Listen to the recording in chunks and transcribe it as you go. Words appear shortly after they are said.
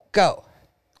Go.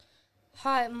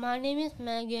 Hi, my name is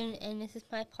Megan, and this is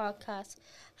my podcast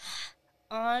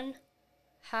on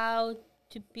how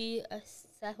to be a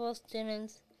successful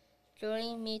student.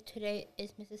 Joining me today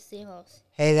is Mrs. Samos.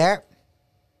 Hey there.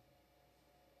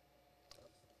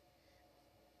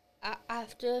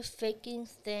 After thinking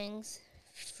things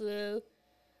through,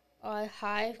 I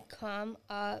have come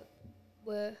up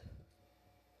with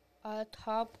a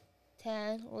top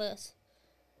 10 list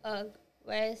of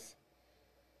ways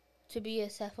to be a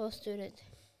successful student.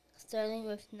 Starting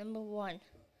with number 1,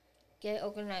 get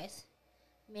organized.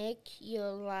 Make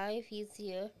your life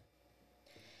easier.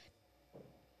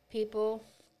 People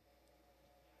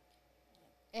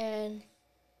and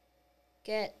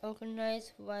get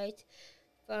organized right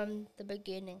from the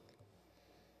beginning.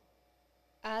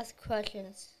 Ask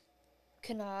questions.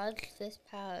 Acknowledge this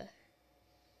power.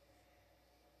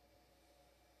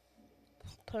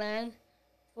 Plan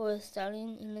for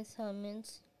studying in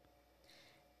assignments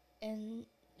and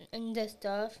the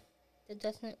stuff that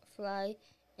doesn't fly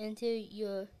into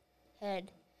your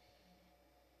head.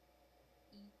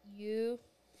 You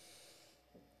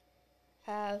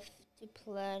have to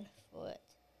plan for it.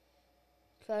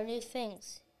 Try new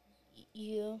things.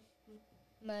 You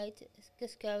might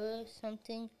discover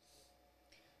something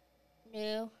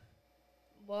new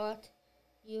what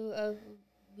you are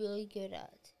really good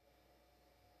at.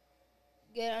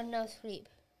 Get enough sleep.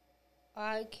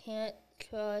 I can't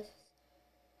trust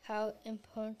how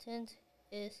important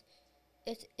it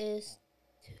is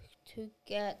to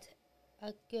get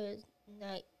a good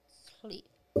night's sleep.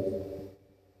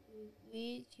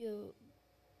 Read your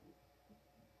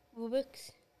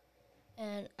rubrics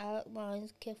and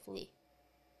outlines carefully.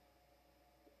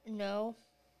 Know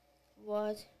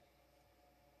what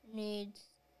needs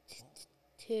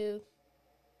to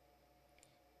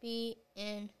be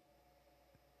in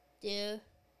there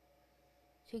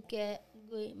to get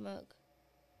great mark.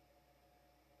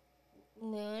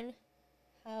 Learn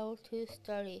how to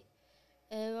study.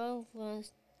 Everyone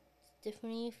learns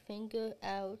differently. Figure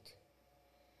out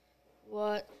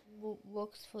what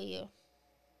works for you.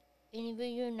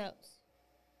 Interview your notes.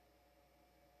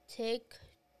 Take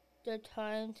the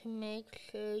time to make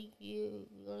sure you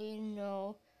really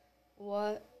know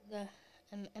what the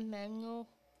manual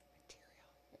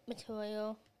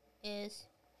material is.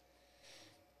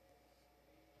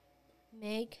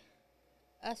 Make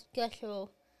a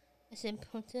schedule. It's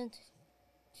important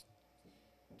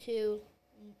to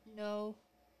know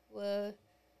where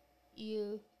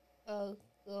you are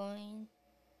going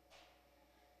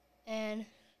and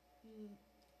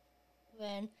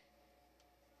when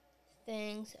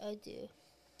things are due.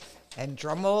 And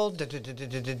drumroll.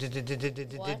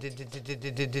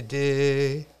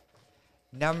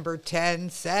 Number 10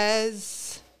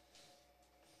 says,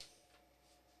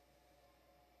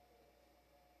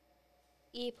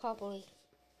 Eat properly.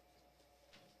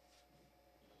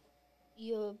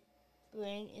 Your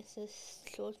brain is a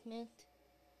instrument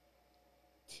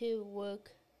to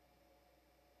work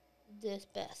this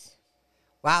best.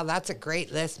 wow, that's a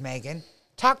great list, Megan.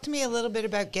 Talk to me a little bit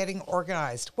about getting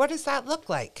organized. What does that look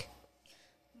like?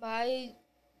 My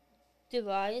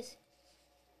device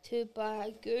to buy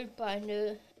a good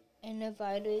binder and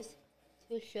dividers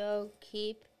should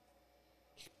keep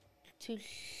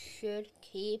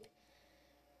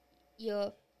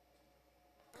your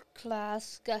class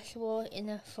schedule in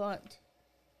the front.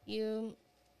 You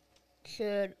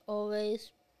should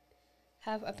always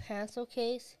have a pencil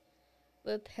case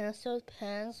with pencils,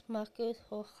 pens, markers,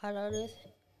 or highlighters,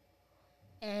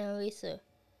 and a eraser.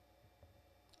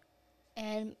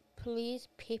 And please,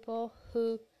 people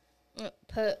who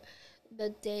put the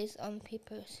dates on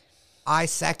papers. I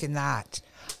second that.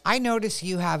 I notice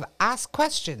you have ask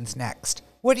questions next.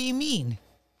 What do you mean?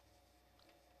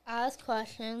 Ask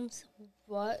questions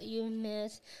what you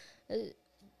miss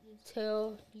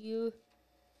till you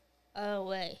are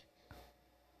away.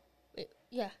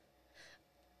 Yeah.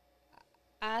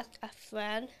 Ask a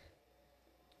friend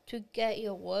to get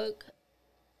your work.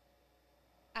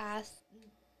 Ask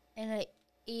an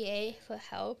EA for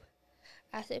help.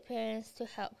 Ask your parents to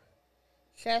help.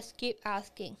 Just keep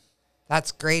asking.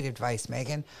 That's great advice,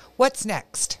 Megan. What's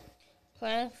next?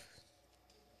 Plan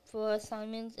for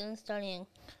assignments and studying.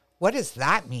 What does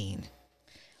that mean?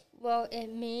 Well, it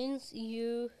means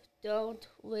you don't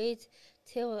wait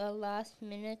till the last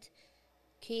minute.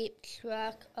 Keep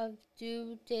track of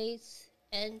due dates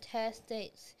and test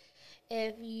dates.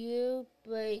 If you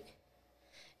break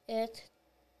it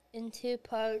into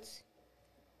parts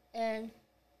and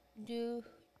do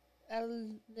a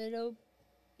little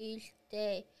each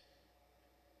day,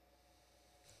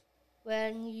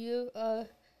 when you are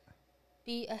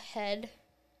be ahead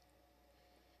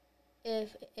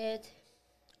if it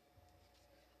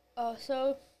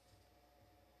also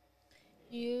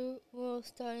you will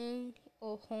studying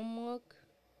or homework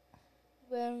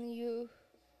when you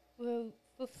will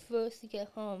first get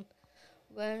home,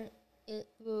 when it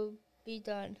will be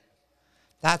done.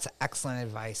 That's excellent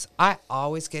advice. I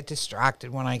always get distracted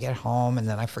when I get home, and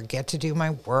then I forget to do my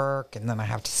work, and then I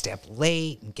have to stay up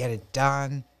late and get it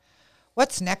done.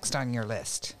 What's next on your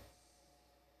list?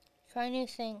 Try new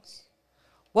things.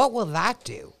 What will that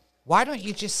do? Why don't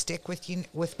you just stick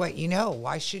with what you know?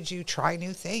 Why should you try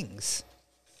new things?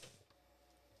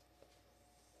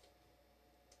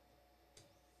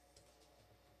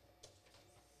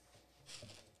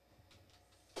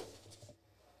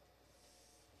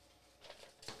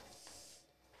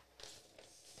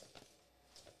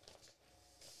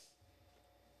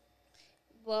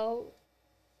 Well,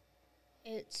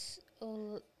 it's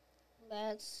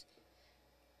lets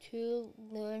to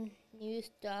learn new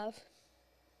stuff,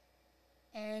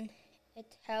 and it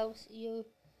helps you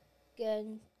get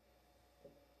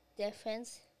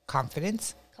defense,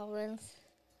 Confidence? confidence.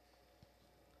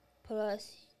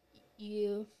 Plus,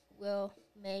 you will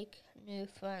make new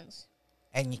friends.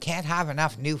 And you can't have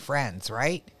enough new friends,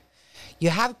 right? You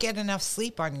have get enough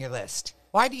sleep on your list.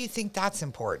 Why do you think that's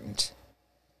important?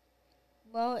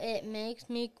 Well, it makes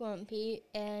me grumpy,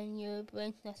 and your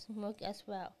brain doesn't work as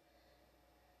well.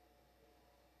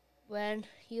 When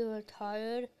you're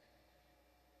tired,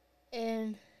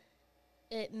 and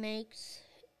it makes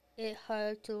it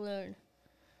hard to learn.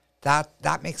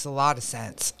 That makes a lot of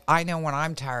sense. I know when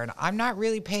I'm tired, I'm not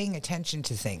really paying attention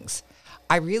to things.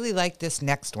 I really like this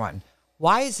next one.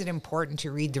 Why is it important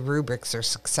to read the rubrics or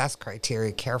success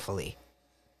criteria carefully?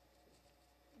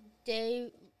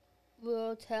 They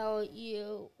will tell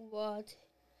you what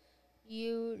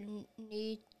you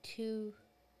need to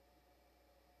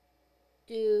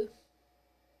do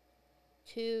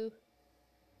to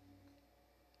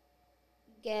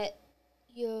get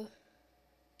your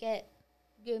get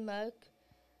good mark.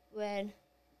 When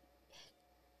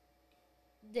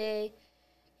they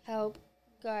help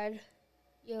guide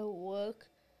your work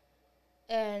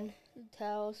and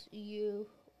tells you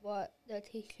what the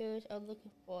teachers are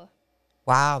looking for.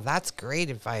 Wow, that's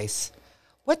great advice.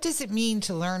 What does it mean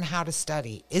to learn how to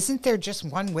study? Isn't there just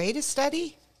one way to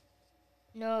study?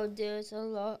 No, there's a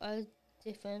lot of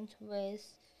different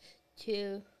ways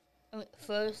to.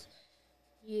 First,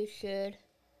 you should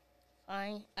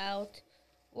find out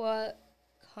what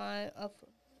kind of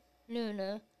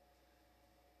learner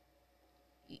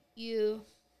you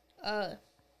are.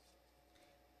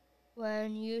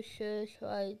 When you should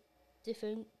try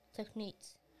different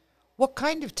techniques. What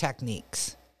kind of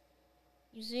techniques?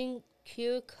 Using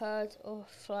cue cards or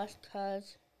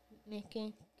flashcards,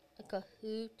 making a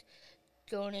Kahoot,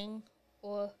 joining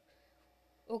or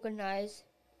organize,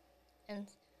 and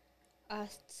a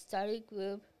study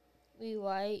group,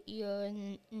 rewrite your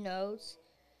notes.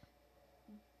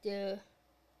 There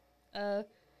are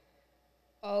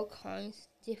all kinds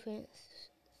of different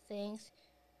things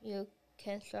you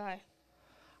can try.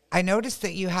 I noticed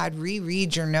that you had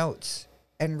reread your notes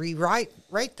and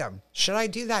write them. Should I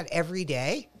do that every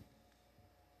day?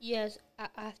 Yes,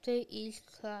 after each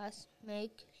class,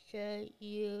 make sure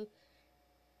you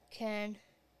can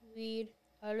read,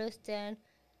 understand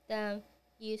them,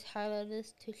 use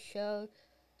highlighters to show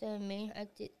the main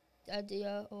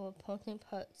idea or important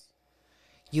parts.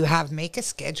 You have make a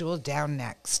schedule down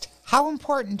next. How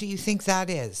important do you think that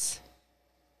is?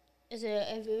 Is it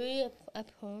a very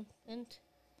important?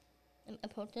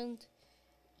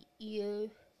 You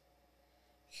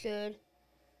should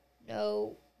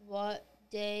know what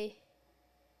day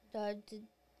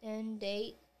and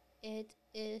date it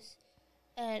is,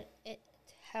 and it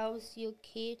helps you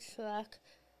keep track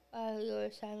of your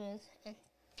assignments and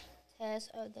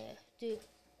tests are there due.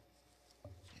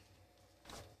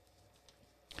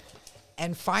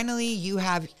 And finally, you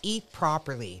have eat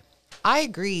properly. I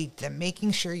agree that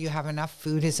making sure you have enough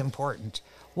food is important.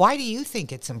 Why do you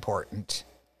think it's important?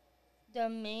 The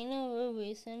main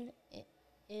reason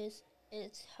is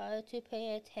it's hard to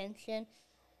pay attention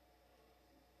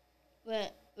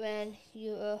when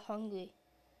you are hungry.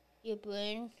 Your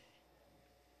brain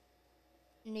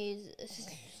needs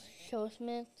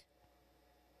adjustment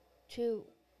to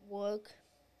work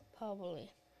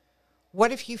properly.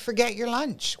 What if you forget your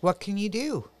lunch? What can you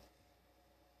do?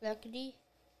 Luckily,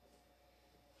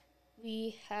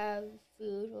 we have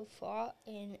food for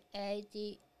in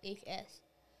ADHS,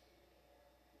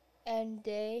 and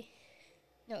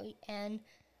and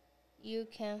you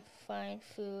can find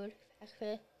food,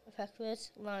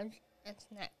 breakfast, lunch, and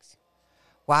snacks.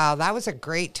 Wow, that was a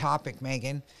great topic,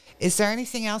 Megan. Is there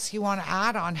anything else you want to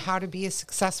add on how to be a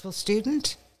successful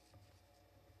student?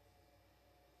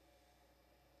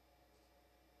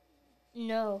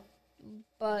 No,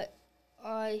 but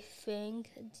I think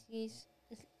these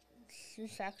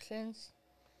sections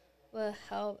will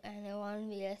help anyone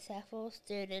be a successful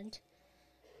student.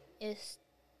 Is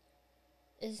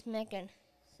Megan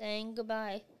saying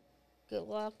goodbye. Good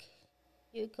luck.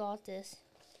 You got this.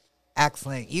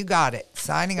 Excellent. You got it.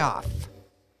 Signing off.